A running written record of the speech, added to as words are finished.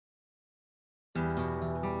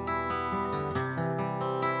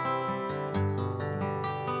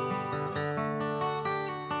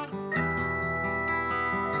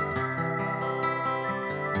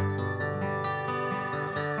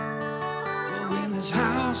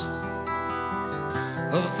house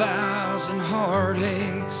of 1,000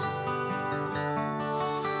 heartaches,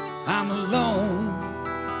 I'm alone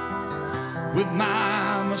with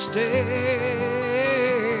my mistakes.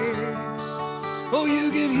 Oh,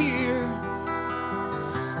 you can hear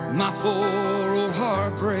my poor old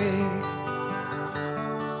heartbreak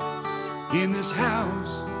in this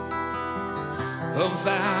house of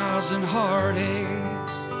 1,000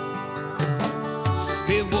 heartaches.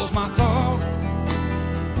 It was my fault,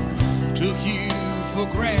 took you for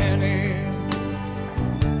granted.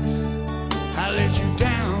 I let you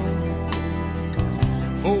down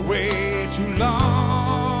for way too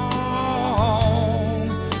long.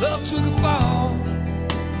 Love took a fall,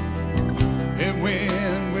 and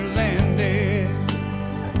when we landed,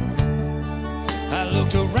 I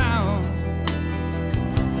looked around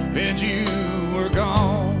and you were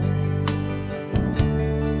gone.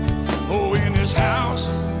 Oh, in this house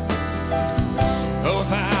of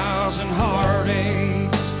 1,000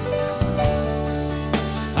 heartaches,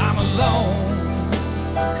 I'm alone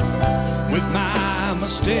with my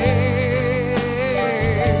mistakes.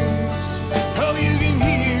 Oh, you can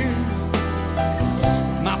hear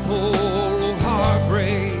my poor old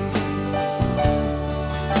heartbreak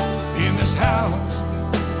in this house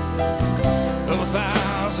of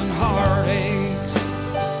 1,000 heartaches.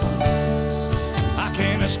 I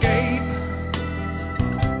can't escape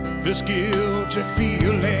this guilty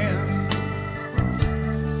feeling,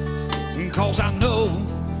 'cause I know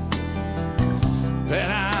that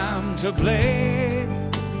I'm to blame.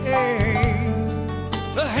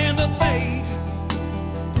 The hand of fate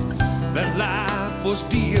that life was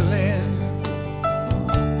dealing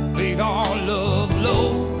laid our love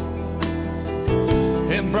low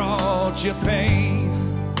and brought you pain.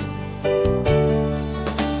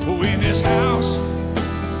 Oh, in this house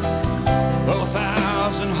of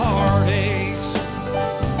 1,000 heartaches,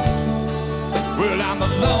 well, I'm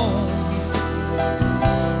alone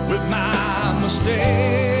with my mistakes.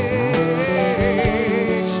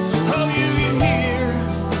 Oh, you can hear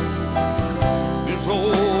this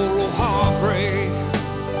old heartbreak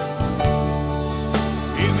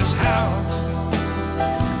in this house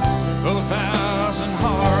of 1,000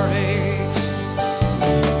 heartaches.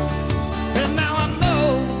 And now I know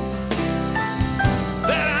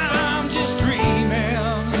that I'm just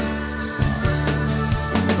dreaming,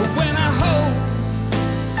 but when I hope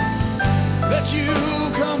that you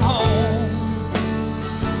come home,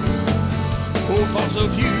 oh, thoughts of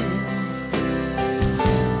you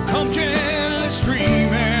come gently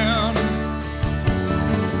streaming,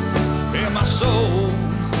 and my soul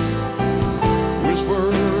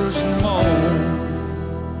whispers and moans.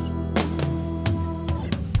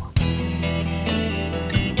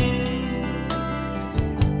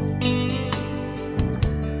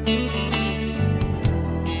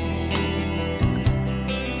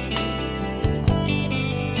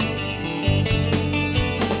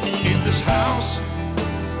 In this house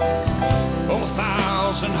of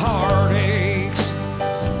 1,000 heartaches,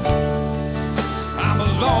 I'm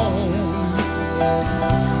alone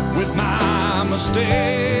with my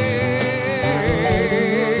mistakes.